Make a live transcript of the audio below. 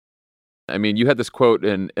I mean, you had this quote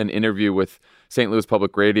in an interview with St. Louis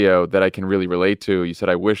Public Radio that I can really relate to. You said,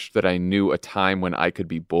 "I wish that I knew a time when I could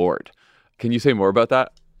be bored." Can you say more about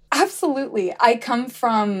that? Absolutely. I come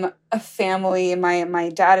from a family. My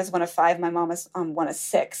dad is one of five. My mom is one of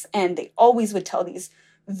six. And they always would tell these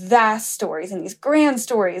vast stories and these grand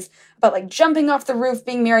stories about like jumping off the roof,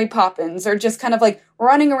 being Mary Poppins, or just kind of like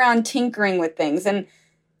running around tinkering with things. And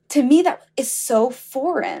to me, that is so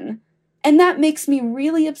foreign. And that makes me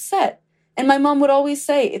really upset. And my mom would always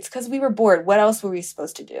say, it's because we were bored. What else were we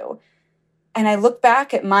supposed to do? And I look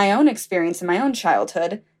back at my own experience in my own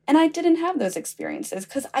childhood, and I didn't have those experiences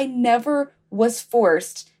because I never was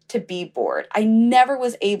forced to be bored. I never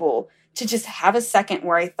was able to just have a second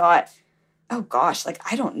where I thought, oh gosh, like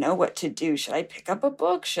I don't know what to do. Should I pick up a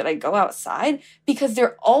book? Should I go outside? Because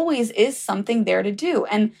there always is something there to do.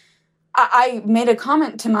 And I made a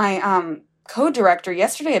comment to my co-director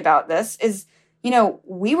yesterday about this is,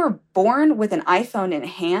 we were born with an iPhone in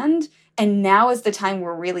hand, and now is the time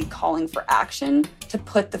we're really calling for action to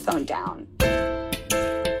put the phone down.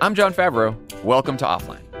 I'm Jon Favreau. Welcome to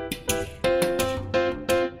Offline.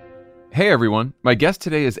 Hey everyone, my guest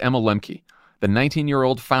today is Emma Lemke, the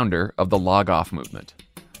 19-year-old founder of the Log Off movement.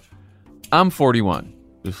 I'm 41.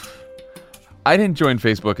 I didn't join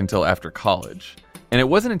Facebook until after college, and it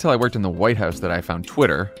wasn't until I worked in the White House that I found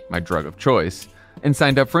Twitter, my drug of choice, and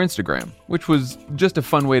signed up for Instagram, which was just a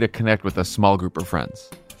fun way to connect with a small group of friends.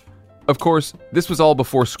 Of course, this was all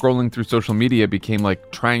before scrolling through social media became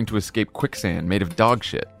like trying to escape quicksand made of dog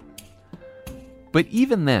shit. But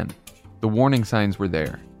even then, the warning signs were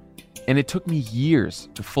there, and it took me years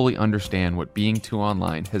to fully understand what being too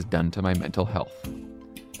online has done to my mental health.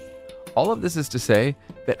 All of this is to say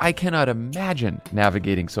that I cannot imagine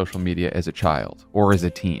navigating social media as a child or as a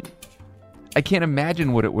teen. I can't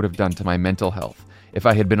imagine what it would have done to my mental health if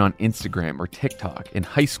I had been on Instagram or TikTok in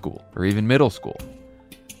high school or even middle school.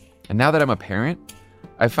 And now that I'm a parent,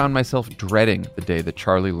 I found myself dreading the day that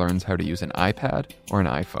Charlie learns how to use an iPad or an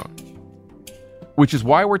iPhone. Which is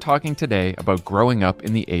why we're talking today about growing up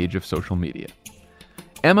in the age of social media.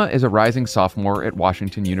 Emma is a rising sophomore at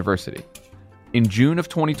Washington University. In June of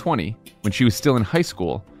 2020, when she was still in high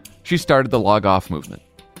school, she started the Log Off movement,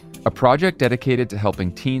 a project dedicated to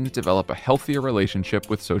helping teens develop a healthier relationship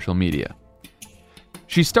with social media.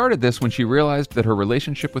 She started this when she realized that her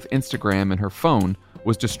relationship with Instagram and her phone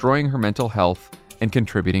was destroying her mental health and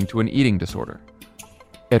contributing to an eating disorder.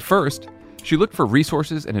 At first, she looked for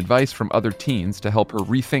resources and advice from other teens to help her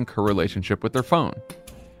rethink her relationship with their phone.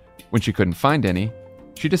 When she couldn't find any,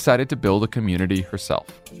 she decided to build a community herself.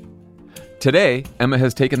 Today, Emma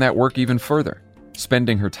has taken that work even further,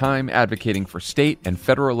 spending her time advocating for state and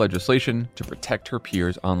federal legislation to protect her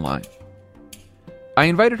peers online. I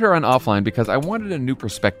invited her on Offline because I wanted a new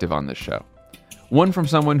perspective on this show. One from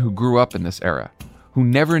someone who grew up in this era, who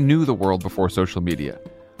never knew the world before social media,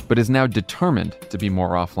 but is now determined to be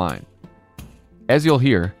more offline. As you'll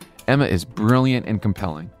hear, Emma is brilliant and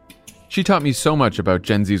compelling. She taught me so much about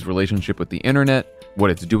Gen Z's relationship with the internet, what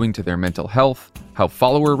it's doing to their mental health, how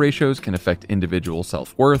follower ratios can affect individual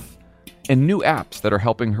self-worth, and new apps that are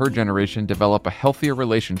helping her generation develop a healthier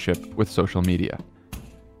relationship with social media.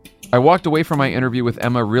 I walked away from my interview with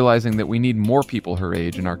Emma realizing that we need more people her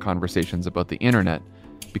age in our conversations about the internet,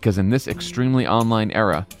 because in this extremely online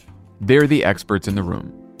era, they're the experts in the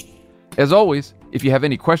room. As always, if you have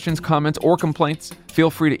any questions, comments, or complaints, feel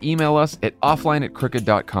free to email us at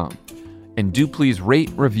offline@crooked.com. And do please rate,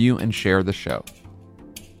 review, and share the show.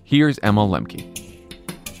 Here's Emma Lemke.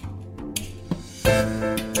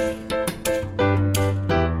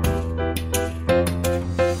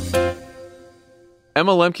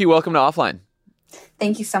 Emma Lemke, welcome to Offline.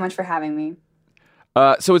 Thank you so much for having me.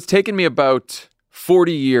 So it's taken me about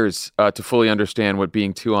 40 years to fully understand what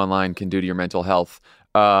being too online can do to your mental health.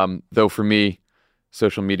 Though for me,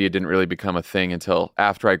 social media didn't really become a thing until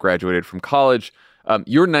after I graduated from college.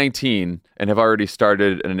 You're 19 and have already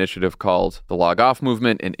started an initiative called the Log Off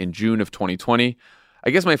movement in June of 2020. I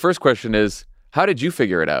guess my first question is, how did you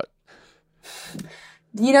figure it out?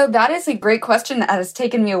 That is a great question that has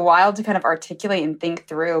taken me a while to kind of articulate and think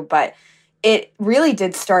through, but it really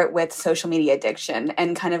did start with social media addiction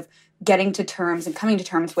and kind of getting to terms and coming to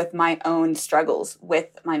terms with my own struggles with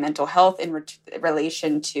my mental health in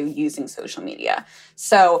relation to using social media.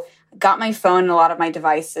 So got my phone and a lot of my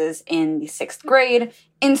devices in the 6th grade,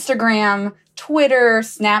 Instagram, Twitter,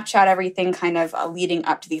 Snapchat, everything kind of leading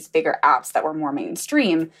up to these bigger apps that were more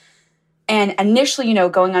mainstream. And initially,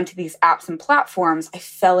 going onto these apps and platforms, I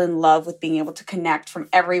fell in love with being able to connect from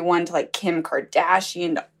everyone to like Kim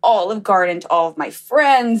Kardashian to Olive Garden to all of my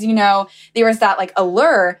friends, there was that like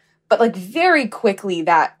allure. But like very quickly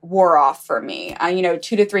that wore off for me. 2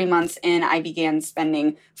 to 3 months in, I began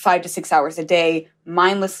spending 5 to 6 hours a day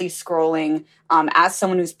mindlessly scrolling. As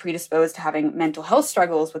someone who's predisposed to having mental health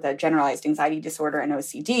struggles with a generalized anxiety disorder and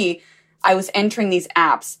OCD, I was entering these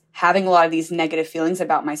apps, having a lot of these negative feelings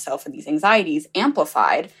about myself and these anxieties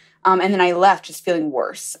amplified. And then I left just feeling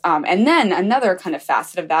worse. And then another kind of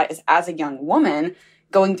facet of that is, as a young woman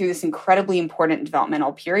going through this incredibly important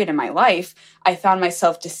developmental period in my life, I found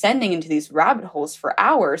myself descending into these rabbit holes for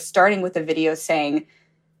hours, starting with a video saying,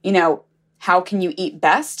 how can you eat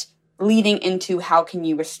best, leading into how can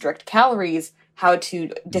you restrict calories, how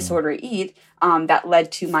to disorder eat, that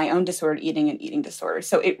led to my own disordered eating and eating disorders.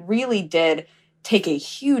 So it really did take a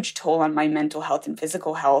huge toll on my mental health and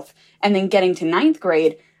physical health. And then getting to ninth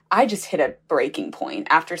grade, I just hit a breaking point.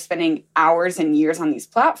 After spending hours and years on these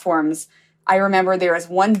platforms, I remember there was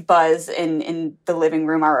one buzz in the living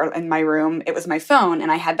room or in my room. It was my phone,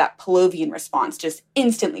 and I had that Pavlovian response, just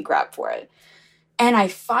instantly grabbed for it. And I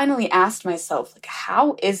finally asked myself, like,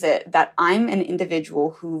 how is it that I'm an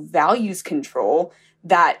individual who values control,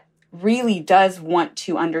 that really does want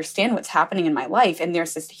to understand what's happening in my life, and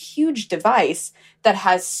there's this huge device that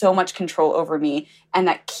has so much control over me and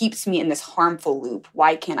that keeps me in this harmful loop?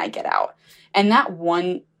 Why can't I get out? And that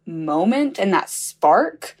one moment and that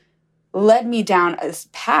spark led me down a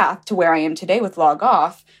path to where I am today with Log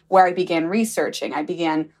Off, where I began researching. I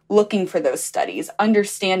began looking for those studies,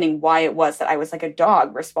 understanding why it was that I was like a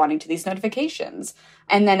dog responding to these notifications.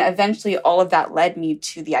 And then eventually all of that led me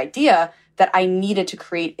to the idea that I needed to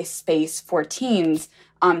create a space for teens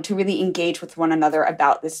to really engage with one another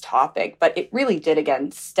about this topic. But it really did,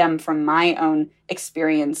 again, stem from my own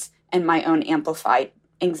experience and my own amplified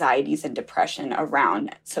anxieties and depression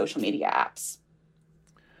around social media apps.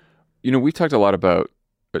 We talked a lot about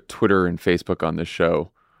Twitter and Facebook on this show.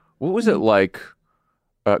 What was it like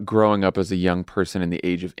growing up as a young person in the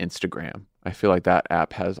age of Instagram? I feel like that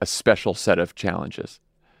app has a special set of challenges.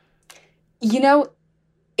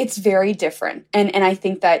 It's very different. And I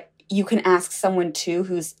think that you can ask someone, too,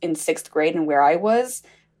 who's in sixth grade and where I was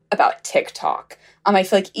about TikTok. I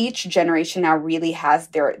feel like each generation now really has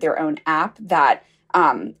their own app that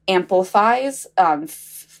amplifies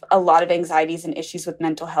a lot of anxieties and issues with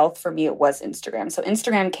mental health. For me, it was Instagram. So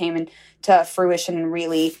Instagram came into fruition and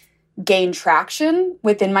really gained traction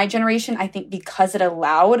within my generation, I think, because it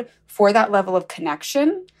allowed for that level of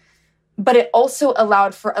connection, but it also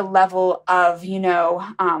allowed for a level of,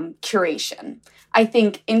 curation. I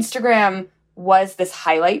think Instagram was this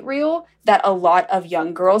highlight reel that a lot of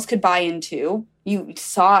young girls could buy into. You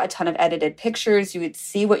saw a ton of edited pictures. You would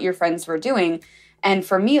see what your friends were doing. And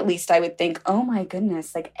for me, at least, I would think, oh my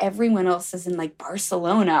goodness, like everyone else is in like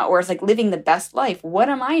Barcelona or is like living the best life. What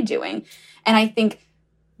am I doing? And I think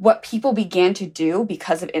what people began to do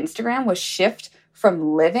because of Instagram was shift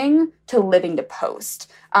from living to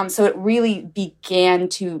post. So it really began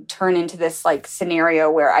to turn into this like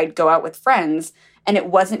scenario where I'd go out with friends, and it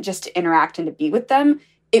wasn't just to interact and to be with them.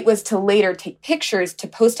 It was to later take pictures to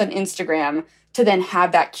post on Instagram to then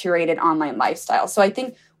have that curated online lifestyle. So I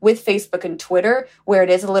think with Facebook and Twitter, where it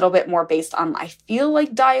is a little bit more based on, I feel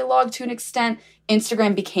like, dialogue to an extent,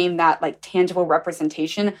 Instagram became that like tangible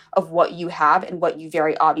representation of what you have and what you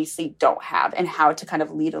very obviously don't have, and how to kind of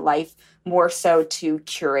lead a life more so to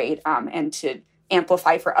curate and to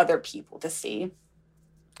amplify for other people to see.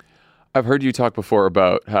 I've heard you talk before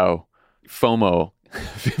about how FOMO,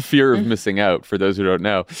 fear of missing out, for those who don't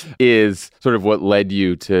know, is sort of what led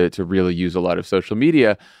you to really use a lot of social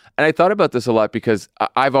media. And I thought about this a lot because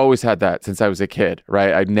I've always had that since I was a kid,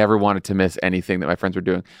 right? I never wanted to miss anything that my friends were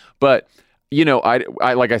doing. But,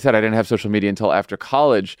 I like I said, I didn't have social media until after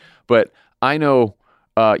college. But I know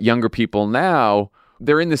younger people now,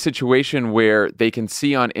 they're in the situation where they can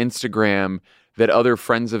see on Instagram that other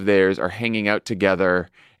friends of theirs are hanging out together,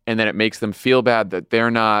 and then it makes them feel bad that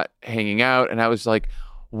they're not hanging out. And I was like,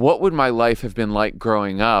 what would my life have been like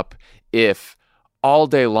growing up if all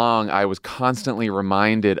day long I was constantly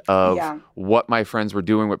reminded of what my friends were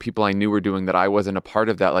doing, what people I knew were doing, that I wasn't a part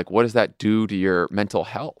of that? Like, what does that do to your mental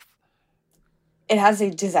health? It has a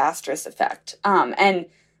disastrous effect. And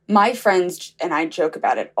my friends and I joke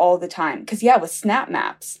about it all the time. Because, with Snap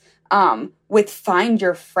Maps, with Find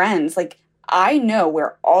Your Friends, like, I know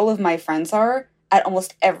where all of my friends are at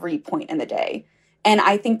almost every point in the day. And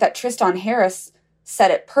I think that Tristan Harris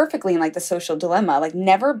said it perfectly in like The Social Dilemma. Like,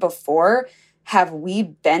 never before have we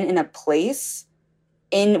been in a place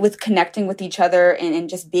with connecting with each other and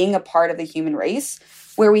just being a part of the human race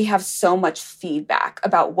where we have so much feedback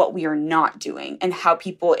about what we are not doing and how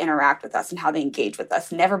people interact with us and how they engage with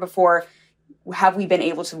us. Never before have we been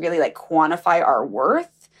able to really like quantify our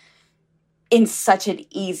worth. in such an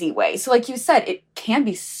easy way. So like you said, it can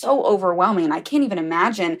be so overwhelming. And I can't even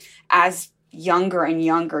imagine as younger and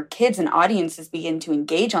younger kids and audiences begin to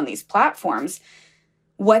engage on these platforms,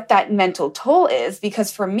 what that mental toll is.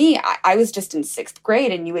 Because for me, I was just in 6th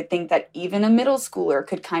grade, and you would think that even a middle schooler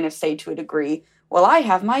could kind of say to a degree, well, I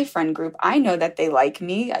have my friend group. I know that they like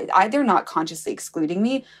me. They're not consciously excluding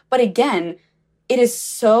me. But again, it is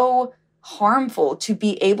so harmful to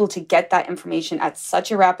be able to get that information at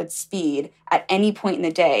such a rapid speed at any point in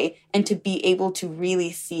the day, and to be able to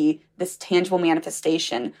really see this tangible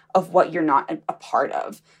manifestation of what you're not a part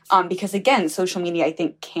of. Because again, social media, I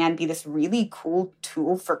think, can be this really cool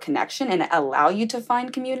tool for connection and allow you to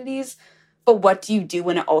find communities. But what do you do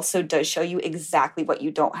when it also does show you exactly what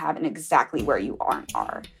you don't have and exactly where you are,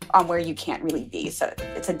 where you can't really be? So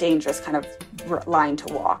it's a dangerous kind of line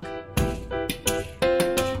to walk.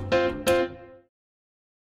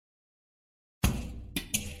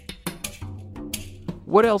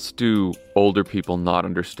 What else do older people not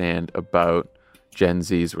understand about Gen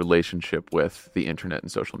Z's relationship with the internet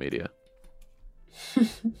and social media?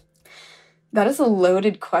 That is a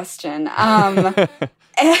loaded question. I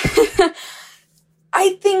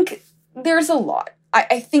think there's a lot.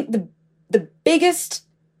 I think the biggest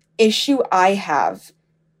issue I have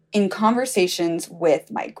in conversations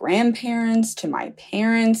with my grandparents, to my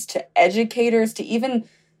parents, to educators, to even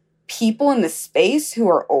people in the space who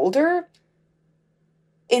are older,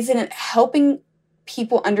 is in helping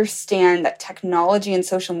people understand that technology and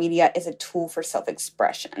social media is a tool for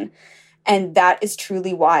self-expression. And that is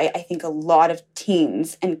truly why I think a lot of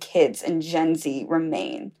teens and kids and Gen Z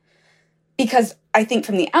remain. Because I think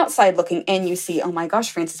from the outside looking in, you see, oh my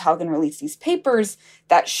gosh, Frances Haugen released these papers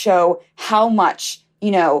that show how much,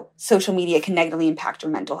 social media can negatively impact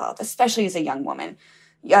your mental health, especially as a young woman.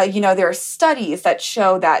 There are studies that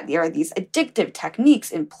show that there are these addictive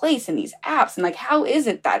techniques in place in these apps. And how is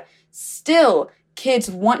it that still kids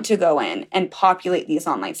want to go in and populate these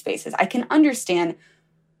online spaces? I can understand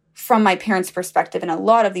from my parents' perspective and a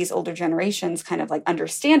lot of these older generations kind of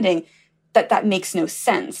understanding that makes no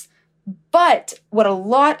sense. But what a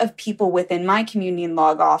lot of people within my community and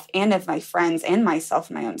Log Off, and of my friends and myself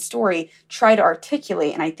in my own story, try to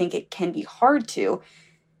articulate, and I think it can be hard to,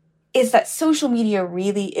 is that social media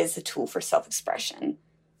really is a tool for self-expression.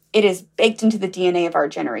 It is baked into the DNA of our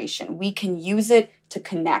generation. We can use it to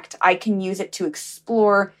connect. I can use it to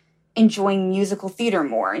explore enjoying musical theater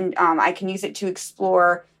more. And I can use it to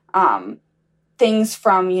explore things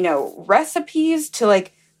from, recipes to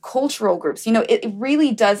cultural groups. It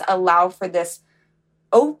really does allow for this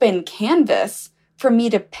open canvas for me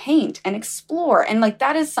to paint and explore. And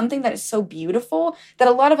that is something that is so beautiful that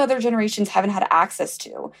a lot of other generations haven't had access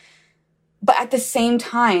to. But at the same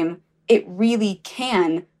time, it really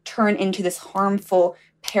can turn into this harmful,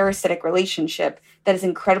 parasitic relationship that is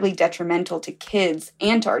incredibly detrimental to kids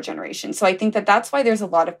and to our generation. So I think that that's why there's a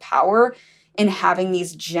lot of power in having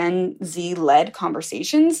these Gen Z-led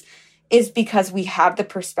conversations, is because we have the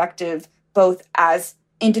perspective both as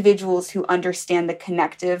individuals who understand the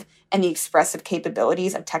connective and the expressive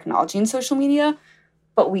capabilities of technology and social media,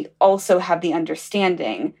 but we also have the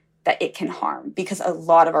understanding that it can harm, because a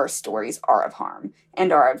lot of our stories are of harm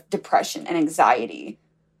and are of depression and anxiety.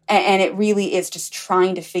 And it really is just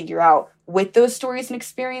trying to figure out, with those stories and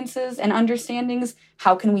experiences and understandings,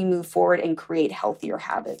 how can we move forward and create healthier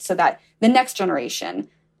habits so that the next generation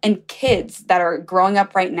and kids that are growing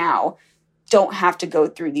up right now don't have to go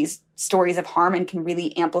through these stories of harm and can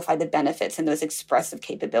really amplify the benefits and those expressive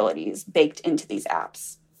capabilities baked into these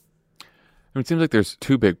apps. It seems like there's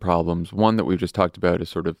two big problems. One that we've just talked about is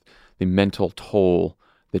sort of the mental toll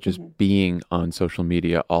that just being on social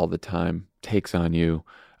media all the time takes on you.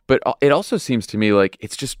 But it also seems to me like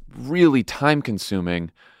it's just really time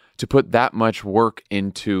consuming to put that much work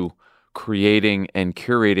into creating and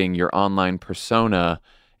curating your online persona,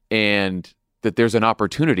 and that there's an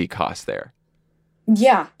opportunity cost there.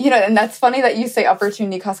 Yeah. And that's funny that you say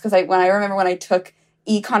opportunity cost, because I remember when I took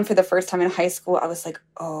econ for the first time in high school, I was like,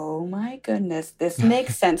 oh my goodness, this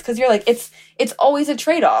makes sense. Because you're like, it's always a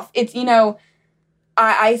trade-off. It's,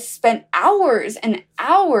 I spent hours and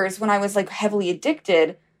hours when I was heavily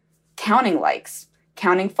addicted counting likes,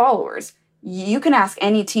 counting followers. You can ask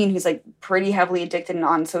any teen who's pretty heavily addicted and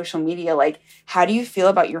on social media, how do you feel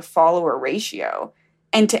about your follower ratio?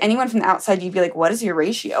 And to anyone from the outside, you'd be like, what is your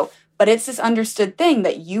ratio? But it's this understood thing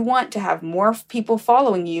that you want to have more people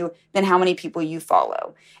following you than how many people you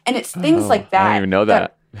follow. And it's things like that. I didn't even know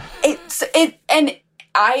that.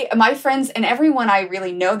 My friends and everyone I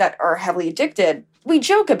really know that are heavily addicted, we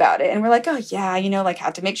joke about it. And we're like, oh yeah,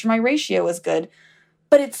 had to make sure my ratio was good.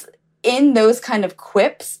 But in those kind of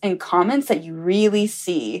quips and comments that you really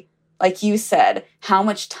see, like you said, how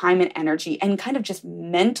much time and energy and kind of just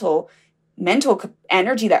mental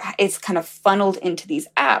energy that is kind of funneled into these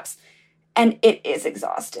apps. And it is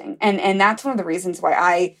exhausting. And that's one of the reasons why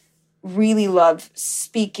I really love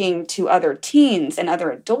speaking to other teens and other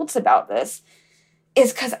adults about this,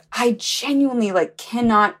 is because I genuinely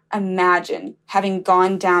cannot imagine having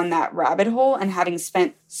gone down that rabbit hole and having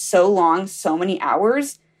spent so long, so many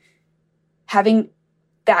hours, having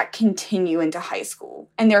that continue into high school.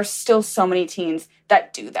 And there are still so many teens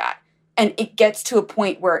that do that. And it gets to a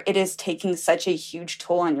point where it is taking such a huge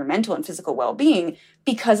toll on your mental and physical well-being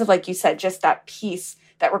because of, like you said, just that piece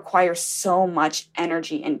that requires so much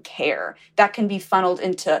energy and care that can be funneled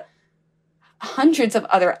into hundreds of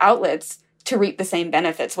other outlets to reap the same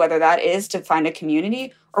benefits, whether that is to find a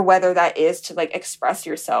community or whether that is to express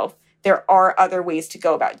yourself. There are other ways to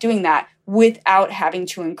go about doing that without having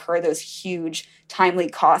to incur those huge timely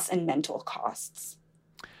costs and mental costs.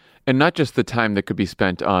 And not just the time that could be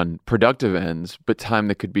spent on productive ends, but time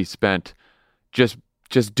that could be spent just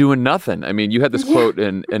doing nothing. I mean, you had this quote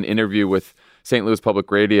in an interview with St. Louis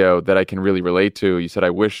Public Radio that I can really relate to. You said,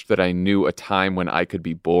 "I wish that I knew a time when I could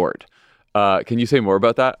be bored." Can you say more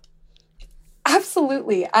about that?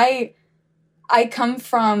 Absolutely. I come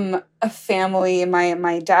from a family.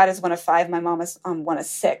 My dad is one of five. My mom is one of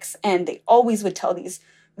six. And they always would tell these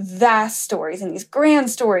vast stories and these grand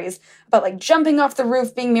stories about jumping off the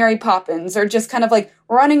roof being Mary Poppins or just kind of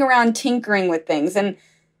running around tinkering with things. And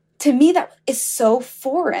to me, that is so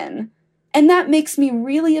foreign. And that makes me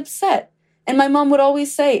really upset. And my mom would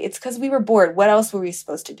always say, it's because we were bored. What else were we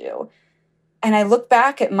supposed to do? And I look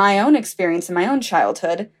back at my own experience in my own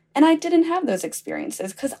childhood, and I didn't have those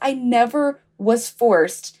experiences because I never was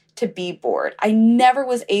forced to be bored. I never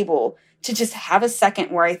was able to just have a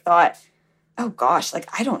second where I thought, oh gosh,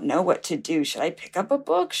 I don't know what to do. Should I pick up a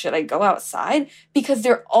book? Should I go outside? Because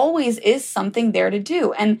there always is something there to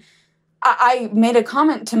do. And I made a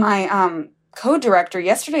comment to my co-director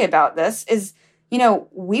yesterday about this is,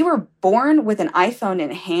 we were born with an iPhone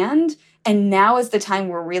in hand, and now is the time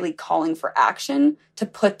we're really calling for action to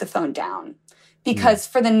put the phone down. Because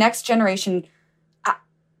for the next generation,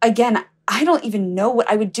 again, I don't even know what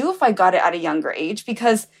I would do if I got it at a younger age,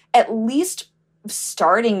 because at least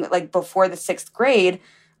starting before the 6th grade,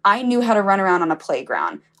 I knew how to run around on a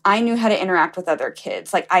playground. I knew how to interact with other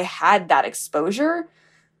kids. I had that exposure.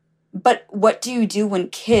 But what do you do when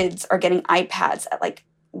kids are getting iPads at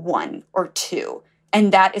 1 or 2?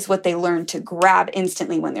 And that is what they learn to grab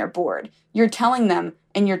instantly when they're bored. You're telling them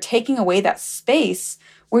and you're taking away that space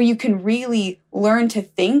where you can really learn to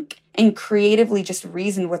think and creatively just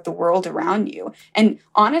reason with the world around you. And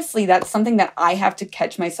honestly, that's something that I have to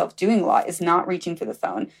catch myself doing a lot, is not reaching for the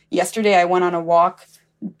phone. Yesterday, I went on a walk,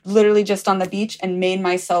 literally just on the beach, and made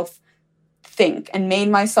myself think and made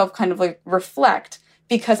myself kind of reflect,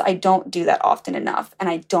 because I don't do that often enough. And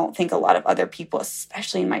I don't think a lot of other people,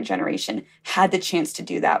 especially in my generation, had the chance to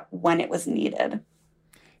do that when it was needed.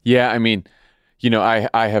 Yeah, I mean,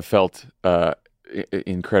 I have felt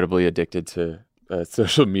incredibly addicted to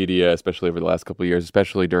social media, especially over the last couple of years,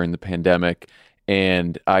 especially during the pandemic.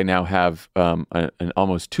 And I now have an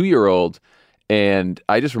almost 2-year-old. And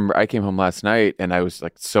I just remember I came home last night and I was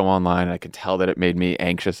so online. And I could tell that it made me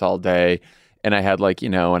anxious all day. And I had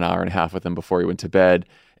an hour and a half with him before he went to bed.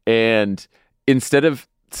 And instead of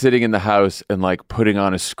sitting in the house and putting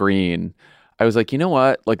on a screen, I was you know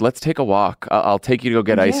what? Let's take a walk. I'll take you to go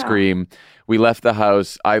get ice cream. We left the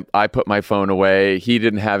house. I put my phone away. He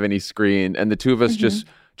didn't have any screen. And the two of us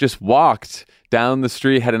just walked down the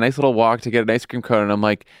street, had a nice little walk to get an ice cream cone. And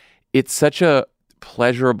I'm it's such a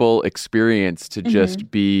pleasurable experience to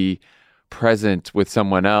just be present with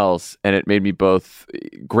someone else. And it made me both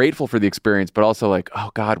grateful for the experience, but also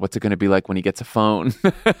oh God, what's it going to be like when he gets a phone?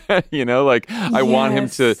 I want him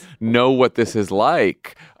to know what this is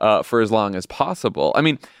like for as long as possible. I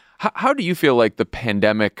mean, how do you feel the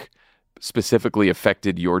pandemic specifically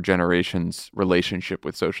affected your generation's relationship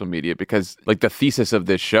with social media? Because the thesis of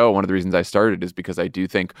this show, one of the reasons I started is because I do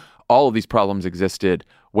think all of these problems existed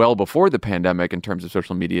well before the pandemic in terms of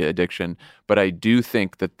social media addiction. But I do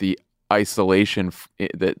think that the isolation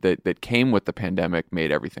that came with the pandemic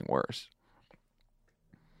made everything worse.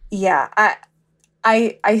 Yeah,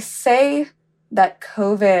 I say that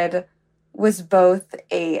COVID was both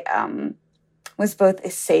a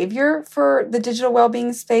savior for the digital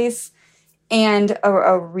well-being space and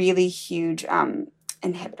a really huge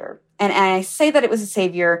inhibitor. And I say that it was a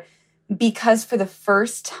savior because for the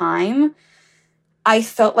first time, I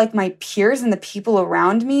felt like my peers and the people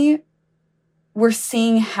around me were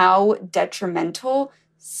seeing how detrimental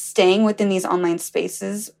staying within these online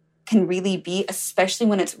spaces can really be, especially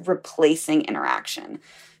when it's replacing interaction.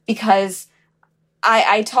 Because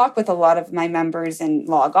I talk with a lot of my members and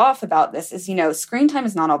Log Off about this is, screen time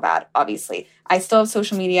is not all bad, obviously. I still have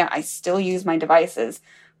social media. I still use my devices,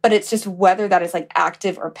 but it's just whether that is like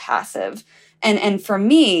active or passive. And for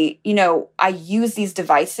me, I use these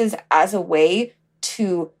devices as a way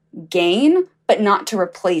to gain, but not to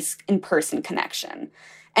replace in-person connection.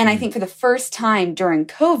 And I think for the first time during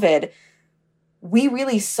COVID, we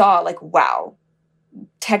really saw like, wow,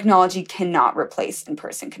 technology cannot replace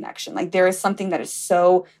in-person connection. Like there is something that is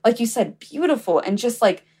so, like you said, beautiful and just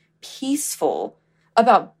like peaceful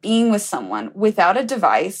about being with someone without a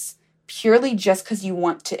device, purely just because you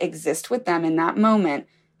want to exist with them in that moment,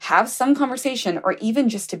 have some conversation, or even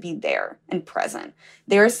just to be there and present.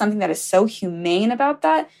 There is something that is so humane about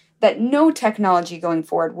that no technology going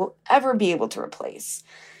forward will ever be able to replace.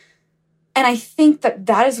 And I think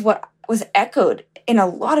that is what was echoed in a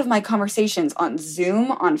lot of my conversations on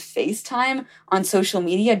Zoom, on FaceTime, on social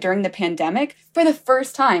media during the pandemic. For the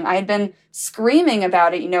first time, I had been screaming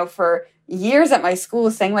about it, for years at my school,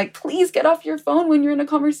 saying like, please get off your phone when you're in a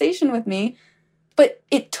conversation with me. But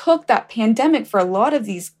it took that pandemic for a lot of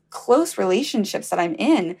these close relationships that I'm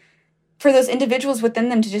in, for those individuals within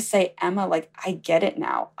them to just say, Emma, like, I get it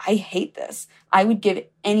now. I hate this. I would give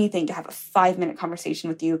anything to have a 5-minute conversation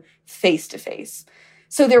with you face to face.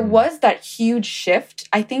 So there was that huge shift,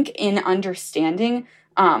 I think, in understanding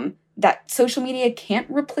that social media can't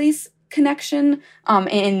replace connection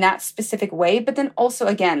in that specific way. But then also,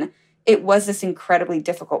 again, it was this incredibly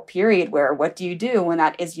difficult period where what do you do when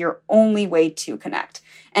that is your only way to connect?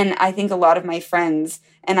 And I think a lot of my friends,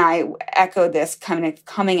 and I echo this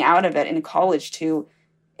coming out of it in college too,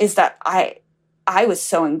 is that I was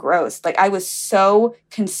so engrossed. Like I was so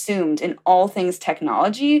consumed in all things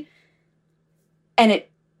technology, and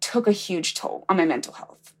it took a huge toll on my mental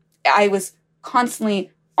health. I was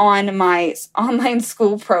constantly on my online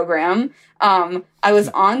school program. I was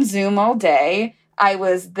on Zoom all day. I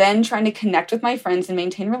was then trying to connect with my friends and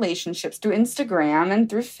maintain relationships through Instagram and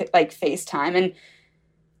through FaceTime. And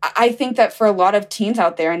I think that for a lot of teens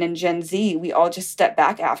out there and in Gen Z, we all just step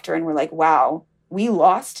back after and we're like, wow, we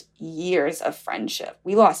lost years of friendship.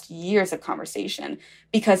 We lost years of conversation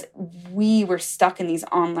because we were stuck in these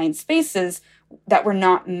online spaces that were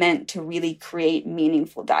not meant to really create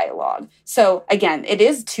meaningful dialogue. So again, it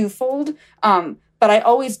is twofold, but I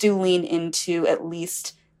always do lean into at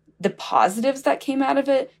least the positives that came out of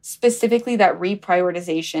it, specifically that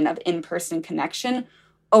reprioritization of in-person connection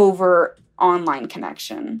over online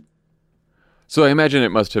connection. So I imagine it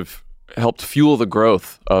must have helped fuel the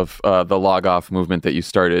growth of the Log Off movement that you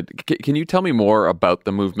started. Can you tell me more about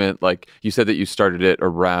the movement? Like you said that you started it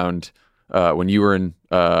around when you were in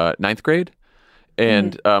ninth grade.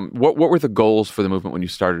 And what were the goals for the movement when you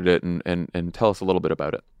started it? And tell us a little bit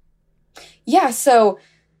about it. Yeah, so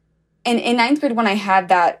in ninth grade, when I had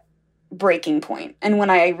that breaking point and when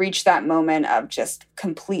I reached that moment of just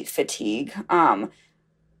complete fatigue,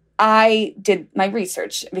 I did my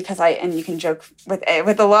research because and you can joke with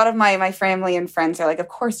a lot of my family and friends are like, of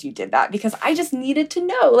course you did that, because I just needed to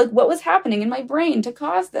know like what was happening in my brain to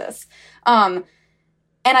cause this.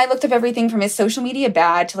 And I looked up everything from is social media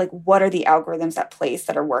bad to like, what are the algorithms at place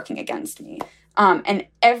that are working against me? And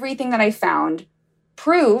everything that I found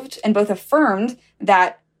proved and both affirmed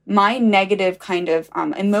that my negative kind of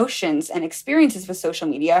emotions and experiences with social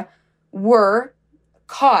media were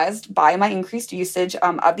caused by my increased usage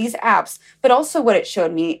of these apps. But also what it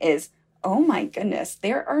showed me is, oh my goodness,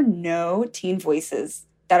 there are no teen voices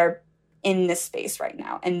that are in this space right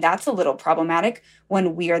now. And that's a little problematic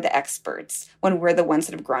when we are the experts, when we're the ones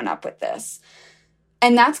that have grown up with this.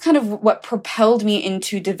 And that's kind of what propelled me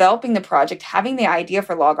into developing the project, having the idea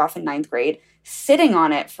for Log Off in ninth grade, sitting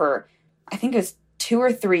on it for, I think it was 2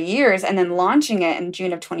 or 3 years, and then launching it in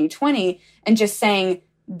June of 2020 and just saying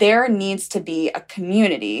there needs to be a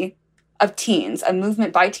community of teens, a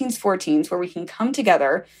movement by teens for teens where we can come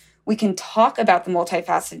together, we can talk about the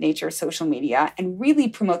multifaceted nature of social media and really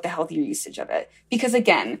promote the healthier usage of it. Because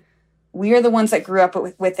again, we are the ones that grew up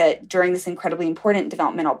with it during this incredibly important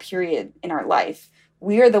developmental period in our life.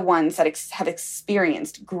 We are the ones that have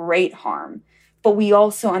experienced great harm, but we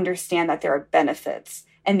also understand that there are benefits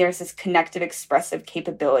and there's this connective, expressive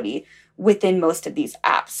capability within most of these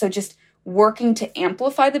apps. So just working to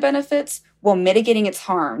amplify the benefits while mitigating its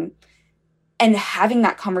harm and having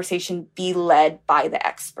that conversation be led by the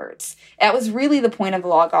experts. That was really the point of the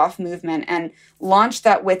Log Off movement, and launched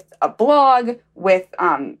that with a blog, with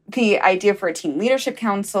the idea for a teen leadership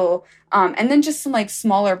council, and then just some like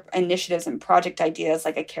smaller initiatives and project ideas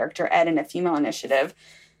like a character ed and a female initiative.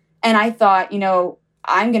 And I thought,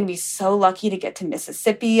 I'm going to be so lucky to get to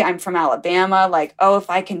Mississippi. I'm from Alabama. Like, oh, if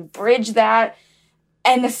I can bridge that.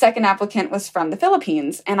 And the second applicant was from the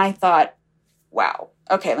Philippines. And I thought, wow,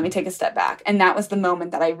 okay, let me take a step back. And that was the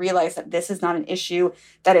moment that I realized that this is not an issue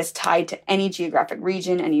that is tied to any geographic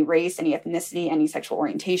region, any race, any ethnicity, any sexual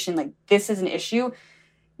orientation. Like, this is an issue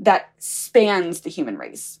that spans the human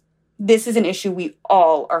race. This is an issue we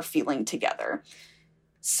all are feeling together.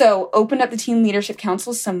 So opened up the Teen Leadership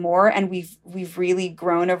Council some more, and we've really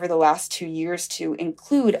grown over the last 2 years to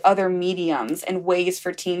include other mediums and ways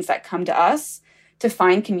for teens that come to us to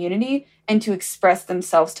find community and to express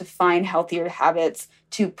themselves, to find healthier habits,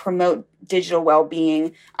 to promote digital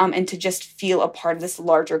well-being, and to just feel a part of this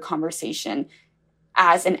larger conversation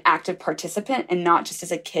as an active participant and not just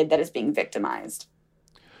as a kid that is being victimized.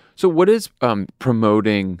 So what is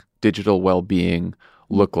promoting digital well-being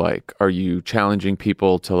look like? Are you challenging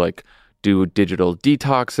people to like do digital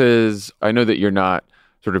detoxes? I know that you're not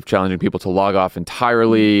sort of challenging people to log off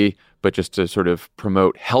entirely, but just to sort of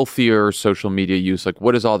promote healthier social media use. Like,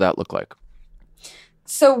 what does all that look like?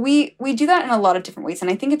 So we do that in a lot of different ways.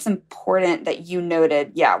 And I think it's important that you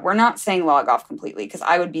noted, we're not saying log off completely, because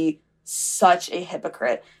I would be such a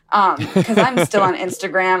hypocrite. Because I'm still on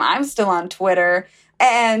Instagram, I'm still on Twitter.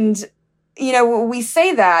 And, we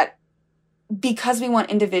say that because we want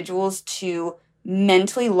individuals to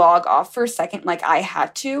mentally log off for a second, like I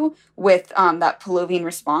had to with that Pavlovian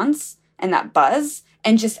response and that buzz,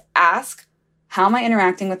 and just ask, how am I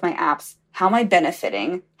interacting with my apps? How am I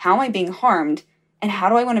benefiting? How am I being harmed? And how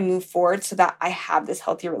do I want to move forward so that I have this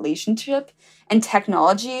healthier relationship? And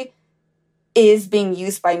technology is being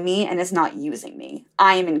used by me and is not using me.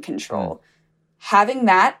 I am in control. Having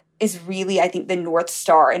that is really, I think, the North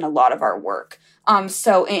Star in a lot of our work.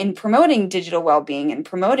 So in promoting digital well-being and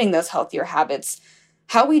promoting those healthier habits,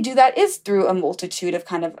 how we do that is through a multitude of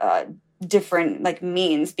kind of different like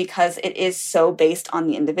means, because it is so based on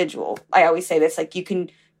the individual. I always say this, like, you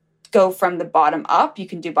can go from the bottom up, you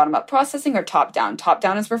can do bottom up processing, or top down. Top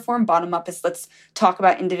down is reform, bottom up is let's talk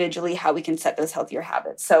about individually how we can set those healthier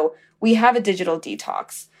habits. So we have a digital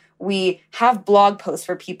detox. We have blog posts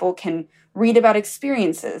where people can read about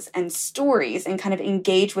experiences and stories and kind of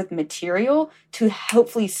engage with material to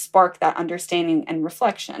hopefully spark that understanding and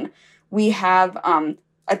reflection. We have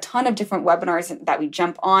a ton of different webinars that we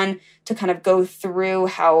jump on to kind of go through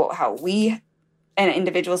how we and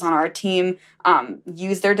individuals on our team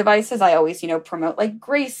use their devices. I always, promote like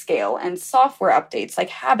Grayscale and software updates like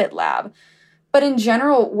Habit Lab. But in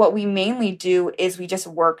general, what we mainly do is we just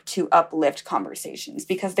work to uplift conversations,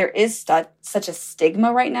 because there is such a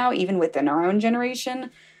stigma right now, even within our own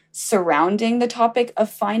generation, surrounding the topic of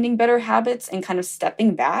finding better habits and kind of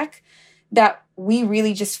stepping back, that we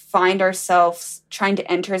really just find ourselves trying to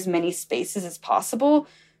enter as many spaces as possible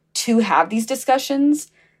to have these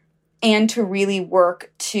discussions and to really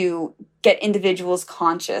work to get individuals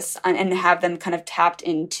conscious and have them kind of tapped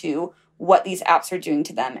into what these apps are doing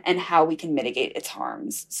to them and how we can mitigate its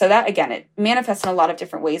harms. So that, again, it manifests in a lot of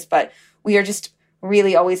different ways, but we are just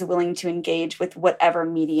really always willing to engage with whatever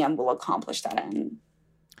medium will accomplish that end.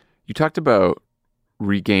 You talked about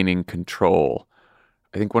regaining control.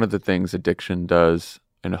 I think one of the things addiction does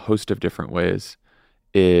in a host of different ways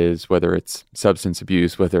is, whether it's substance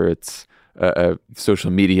abuse, whether it's a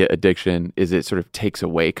social media addiction, is it sort of takes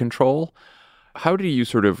away control. How do you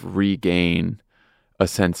sort of regain a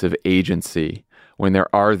sense of agency when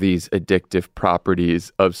there are these addictive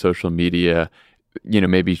properties of social media?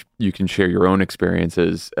 Maybe you can share your own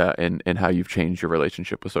experiences and how you've changed your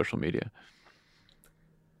relationship with social media.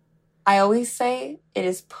 I always say it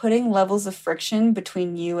is putting levels of friction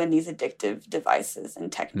between you and these addictive devices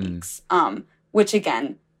and techniques, which,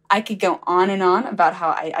 again, I could go on and on about how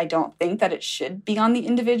I don't think that it should be on the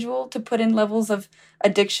individual to put in levels of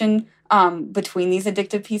addiction between these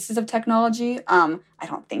addictive pieces of technology. I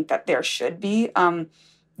don't think that there should be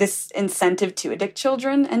this incentive to addict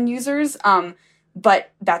children and users,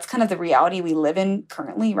 but that's kind of the reality we live in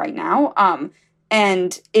currently right now.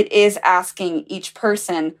 And it is asking each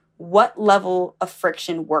person, what level of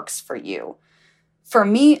friction works for you? For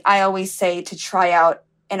me, I always say to try out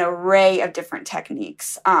an array of different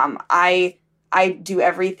techniques. I do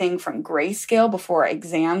everything from Grayscale before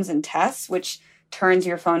exams and tests, which turns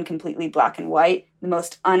your phone completely black and white, the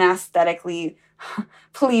most unaesthetically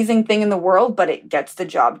pleasing thing in the world, but it gets the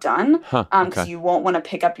job done because you won't want to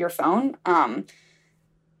pick up your phone.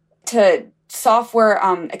 To software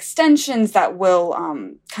extensions that will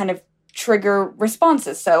kind of trigger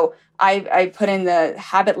responses. So I put in the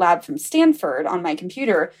Habit Lab from Stanford on my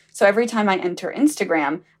computer. So every time I enter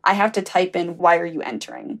Instagram, I have to type in, why are you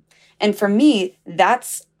entering? And for me,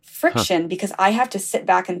 that's friction because I have to sit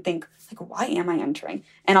back and think, like, why am I entering?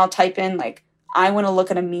 And I'll type in, like, I want to look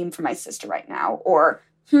at a meme for my sister right now, or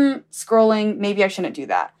scrolling, maybe I shouldn't do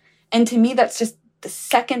that. And to me, that's just the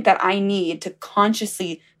second that I need to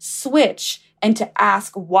consciously switch and to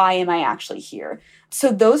ask, why am I actually here?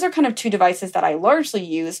 So those are kind of two devices that I largely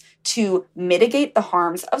use to mitigate the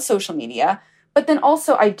harms of social media. But then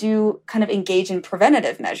also I do kind of engage in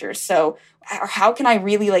preventative measures. So how can I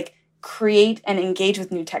really like create and engage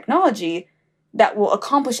with new technology that will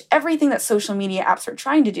accomplish everything that social media apps are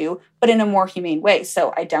trying to do, but in a more humane way?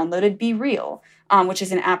 So I downloaded Be Real, which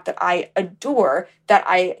is an app that I adore that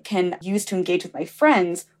I can use to engage with my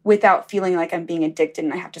friends without feeling like I'm being addicted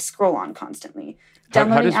and I have to scroll on constantly.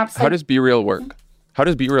 How does Be Real work? How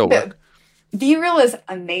does Be Real work? Be Real is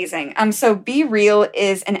amazing. So Be Real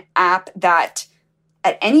is an app that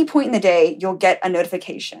at any point in the day, you'll get a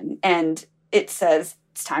notification and it says,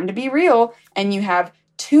 it's time to be real. And you have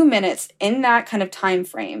 2 minutes in that kind of time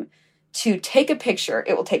frame to take a picture.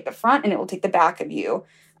 It will take the front and it will take the back of you,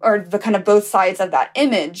 or the kind of both sides of that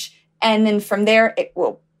image. And then from there,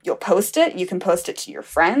 you'll post it. You can post it to your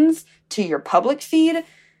friends, to your public feed,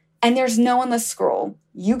 and there's no endless scroll.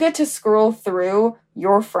 You get to scroll through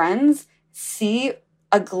your friends, see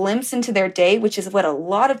a glimpse into their day, which is what a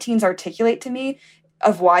lot of teens articulate to me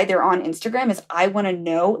of why they're on Instagram is I want to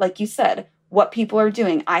know, like you said, what people are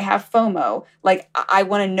doing. I have FOMO. Like, I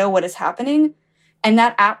want to know what is happening. And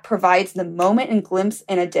that app provides the moment and glimpse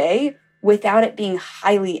in a day without it being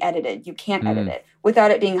highly edited. You can't edit it.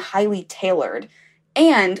 Without it being highly tailored.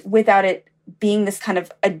 And without it being this kind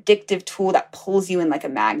of addictive tool that pulls you in like a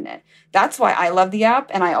magnet. That's why I love the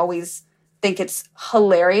app, and I always think it's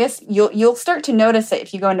hilarious. You'll start to notice it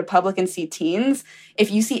if you go into public and see teens. If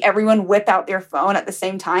you see everyone whip out their phone at the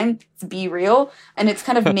same time, it's Be Real. And it's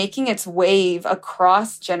kind of making its wave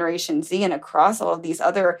across Generation Z and across all of these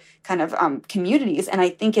other kind of communities. And I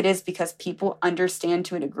think it is because people understand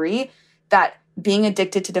to a degree that being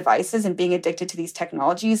addicted to devices and being addicted to these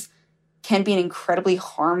technologies can be an incredibly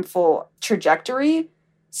harmful trajectory.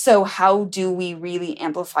 So how do we really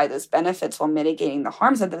amplify those benefits while mitigating the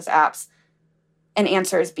harms of those apps? An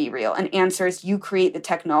answer is Be Real. An answer is you create the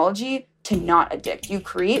technology to not addict. You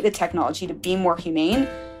create the technology to be more humane,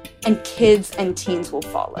 and kids and teens will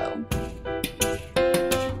follow.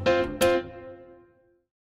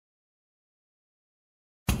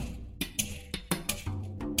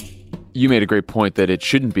 You made a great point that it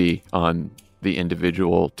shouldn't be on the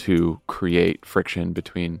individual to create friction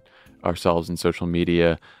between ourselves and social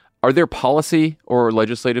media. Are there policy or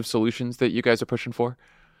legislative solutions that you guys are pushing for?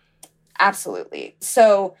 Absolutely.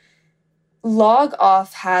 So Log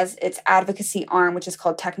Off has its advocacy arm, which is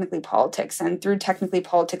called Technically Politics. And through Technically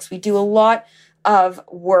Politics, we do a lot of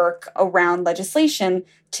work around legislation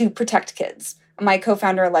to protect kids. My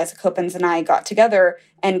co-founder, Eliza Copens, and I got together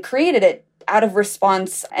and created it out of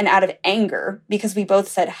response and out of anger because we both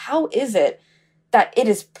said, how is it that it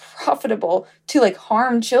is profitable to like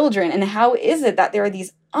harm children? And how is it that there are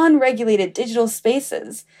these unregulated digital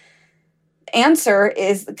spaces? Answer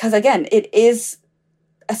is because, again, it is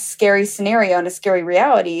a scary scenario and a scary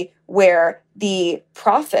reality where the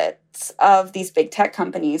profits of these big tech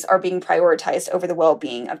companies are being prioritized over the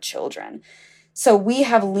well-being of children. So we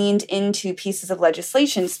have leaned into pieces of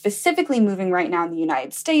legislation specifically moving right now in the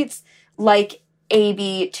United States, like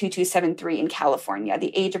AB 2273 in California,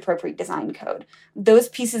 the Age Appropriate Design Code. Those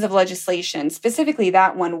pieces of legislation, specifically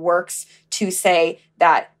that one, works to say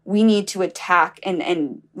that we need to attack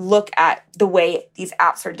and look at the way these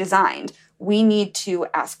apps are designed. We need to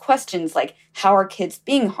ask questions like, how are kids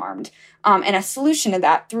being harmed? And a solution to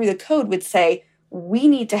that through the code would say, we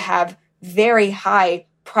need to have very high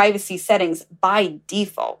privacy settings by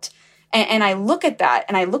default. And I look at that,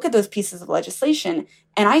 and I look at those pieces of legislation,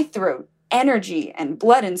 and I throw energy and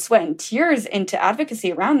blood and sweat and tears into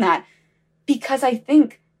advocacy around that, because I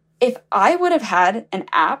think if I would have had an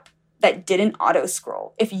app that didn't auto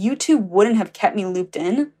scroll, if YouTube wouldn't have kept me looped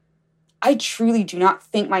in, I truly do not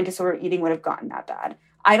think my disordered eating would have gotten that bad.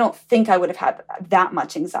 I don't think I would have had that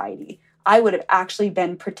much anxiety. I would have actually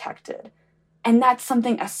been protected. And that's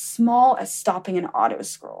something as small as stopping an auto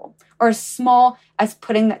scroll, or as small as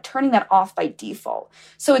turning that off by default.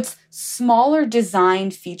 So it's smaller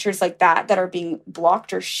design features like that are being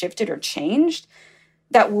blocked or shifted or changed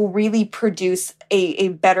that will really produce a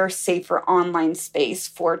better, safer online space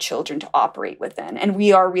for children to operate within. And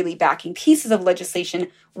we are really backing pieces of legislation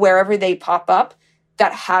wherever they pop up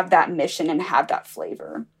that have that mission and have that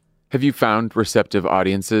flavor. Have you found receptive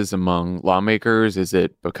audiences among lawmakers? Has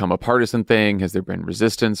it become a partisan thing? Has there been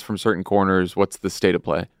resistance from certain corners? What's the state of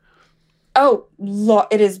play? Oh,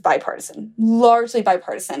 it is bipartisan, largely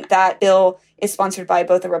bipartisan. That bill is sponsored by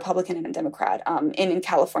both a Republican and a Democrat in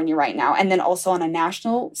California right now. And then also on a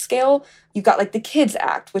national scale, you've got like the KIDS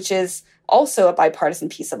Act, which is also a bipartisan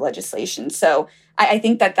piece of legislation. So I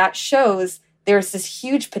think that shows there's this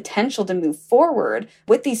huge potential to move forward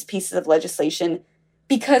with these pieces of legislation,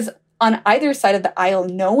 because on either side of the aisle,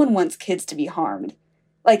 no one wants kids to be harmed.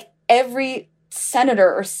 Like every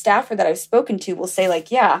senator or staffer that I've spoken to will say like,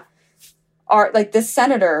 yeah, this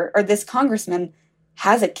senator or this congressman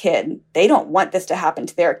has a kid. They don't want this to happen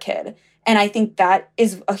to their kid. And I think that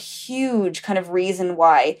is a huge kind of reason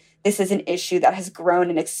why this is an issue that has grown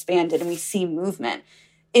and expanded and we see movement,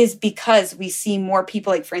 is because we see more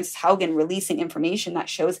people like Frances Haugen releasing information that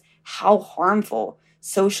shows how harmful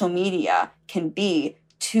social media can be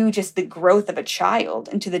to just the growth of a child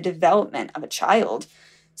and to the development of a child.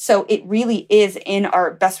 So it really is in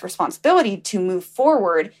our best responsibility to move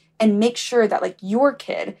forward and make sure that like your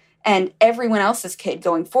kid and everyone else's kid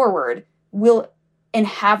going forward will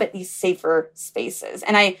inhabit these safer spaces.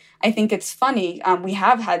 And I think it's funny. We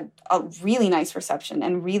have had a really nice reception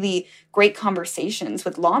and really great conversations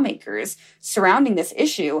with lawmakers surrounding this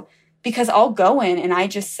issue, because I'll go in and I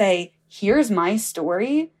just say, here's my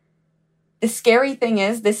story. The scary thing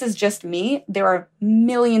is, this is just me. There are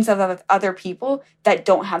millions of other people that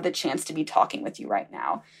don't have the chance to be talking with you right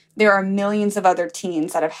now. There are millions of other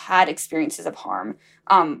teens that have had experiences of harm,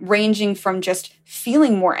 ranging from just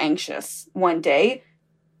feeling more anxious one day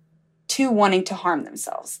to wanting to harm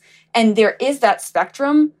themselves. And there is that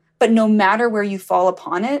spectrum, but no matter where you fall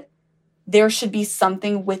upon it, there should be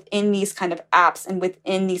something within these kind of apps and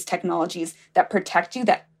within these technologies that protect you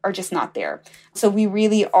that are just not there. So we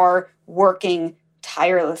really are working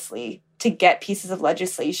tirelessly to get pieces of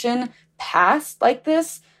legislation passed like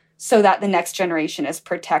this so that the next generation is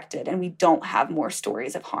protected and we don't have more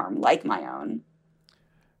stories of harm like my own.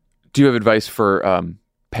 Do you have advice for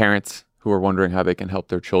parents who are wondering how they can help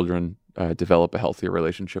their children develop a healthier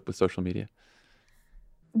relationship with social media?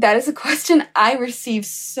 That is a question I receive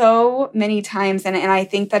so many times. And I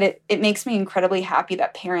think that it makes me incredibly happy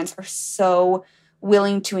that parents are so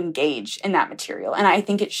willing to engage in that material. And I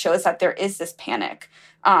think it shows that there is this panic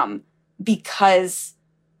because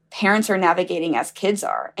parents are navigating as kids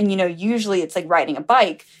are. And, usually it's like riding a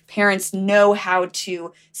bike. Parents know how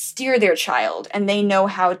to steer their child and they know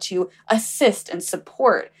how to assist and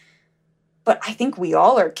support. But I think we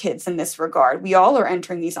all are kids in this regard. We all are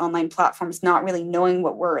entering these online platforms not really knowing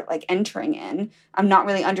what we're like entering in. I'm not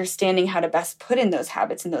really understanding how to best put in those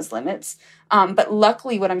habits and those limits. But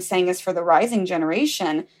luckily, what I'm saying is for the rising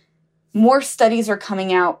generation, more studies are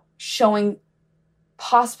coming out showing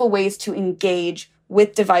possible ways to engage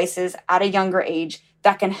with devices at a younger age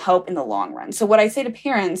that can help in the long run. So what I say to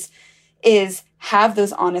parents is have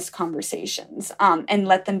those honest conversations and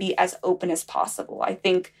let them be as open as possible. I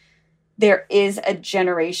think there is a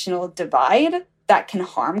generational divide that can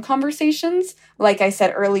harm conversations, like I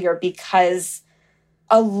said earlier, because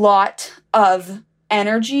a lot of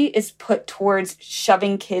energy is put towards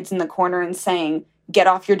shoving kids in the corner and saying, get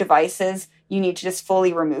off your devices, you need to just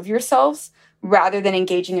fully remove yourselves, rather than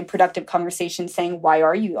engaging in productive conversations saying, why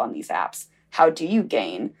are you on these apps? How do you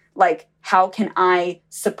gain? Like, how can I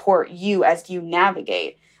support you as you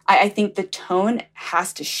navigate? I think the tone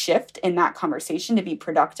has to shift in that conversation to be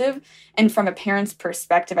productive. And from a parent's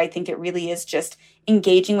perspective, I think it really is just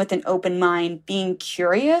engaging with an open mind, being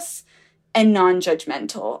curious and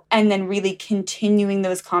non-judgmental, and then really continuing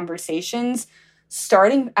those conversations,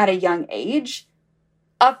 starting at a young age,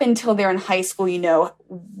 up until they're in high school,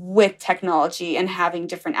 with technology and having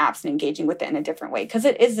different apps and engaging with it in a different way. Because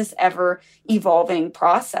it is this ever-evolving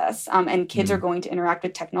process, and kids are going to interact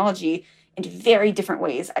with technology in very different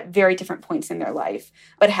ways at very different points in their life.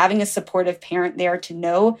 But having a supportive parent there to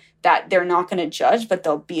know that they're not going to judge, but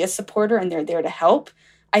they'll be a supporter and they're there to help,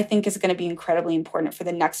 I think is going to be incredibly important for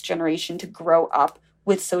the next generation to grow up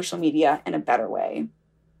with social media in a better way.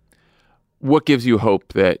 What gives you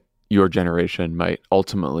hope that your generation might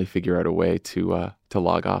ultimately figure out a way to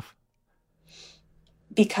log off?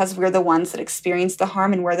 Because we're the ones that experience the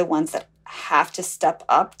harm and we're the ones that have to step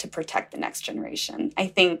up to protect the next generation. I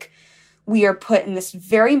think we are put in this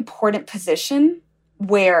very important position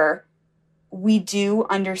where we do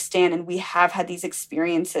understand and we have had these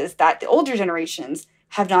experiences that the older generations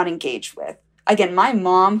have not engaged with. Again, my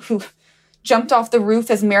mom, who jumped off the roof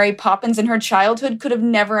as Mary Poppins in her childhood, could have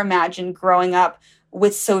never imagined growing up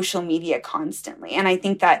with social media constantly. And I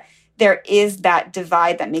think that there is that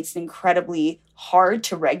divide that makes it incredibly hard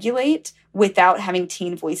to regulate without having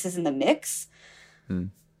teen voices in the mix.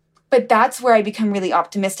 But that's where I become really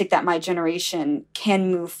optimistic that my generation can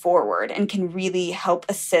move forward and can really help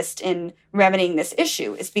assist in remedying this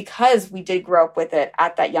issue, is because we did grow up with it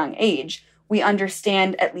at that young age. We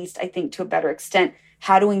understand, at least I think to a better extent,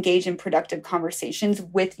 how to engage in productive conversations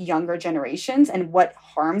with younger generations and what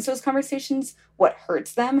harms those conversations, what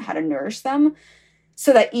hurts them, how to nourish them,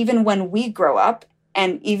 so that even when we grow up,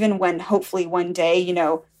 and even when hopefully one day, you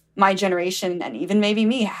know, my generation and even maybe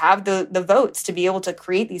me have the votes to be able to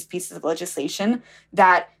create these pieces of legislation,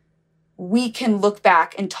 that we can look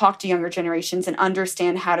back and talk to younger generations and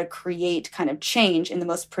understand how to create kind of change in the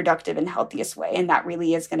most productive and healthiest way. And that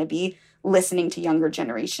really is going to be listening to younger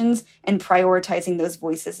generations and prioritizing those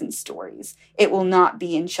voices and stories. It will not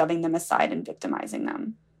be in shoving them aside and victimizing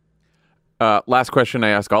them. Last question I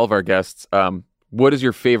ask all of our guests. What is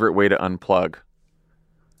your favorite way to unplug?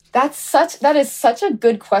 That is such a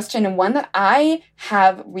good question, and one that I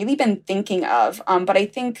have really been thinking of. But I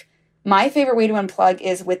think my favorite way to unplug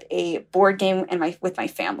is with a board game and with my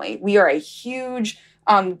family. We are a huge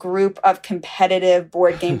group of competitive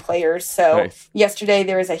board game players. So nice. Yesterday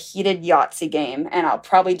there was a heated Yahtzee game, and I'll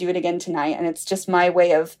probably do it again tonight. And it's just my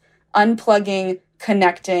way of unplugging,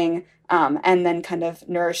 connecting, and then kind of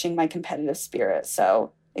nourishing my competitive spirit.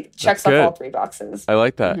 So it checks off all three boxes. I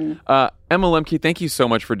like that. Emma Lemke, thank you so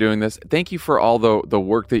much for doing this. Thank you for all the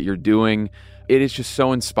work that you're doing. It is just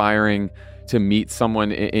so inspiring to meet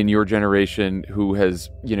someone in your generation who has,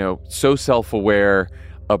 you know, so self-aware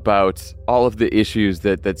about all of the issues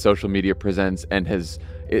that social media presents, and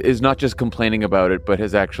is not just complaining about it, but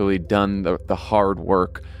has actually done the hard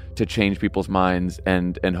work to change people's minds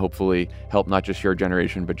and hopefully help not just your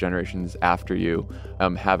generation, but generations after you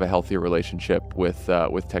have a healthier relationship with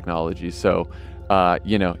technology. So,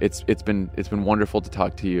 you know, it's been wonderful to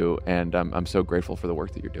talk to you, and I'm so grateful for the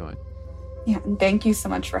work that you're doing. Yeah, and thank you so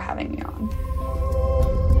much for having me on.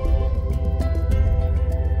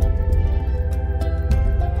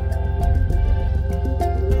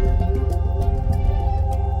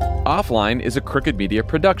 Offline is a Crooked Media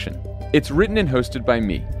production. It's written and hosted by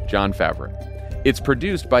me, Jon Favreau. It's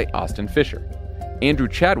produced by Austin Fisher. Andrew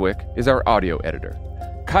Chadwick is our audio editor.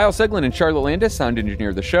 Kyle Seglin and Charlotte Landis sound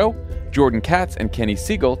engineer the show. Jordan Katz and Kenny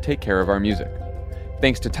Siegel take care of our music.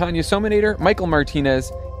 Thanks to Tanya Sominator, Michael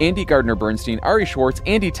Martinez, Andy Gardner-Bernstein, Ari Schwartz,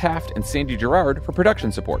 Andy Taft, and Sandy Gerard for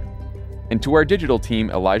production support. And to our digital team,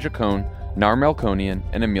 Elijah Cohn, Nar Melkonian,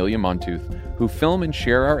 and Amelia Montooth, who film and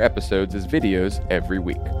share our episodes as videos every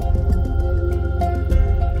week.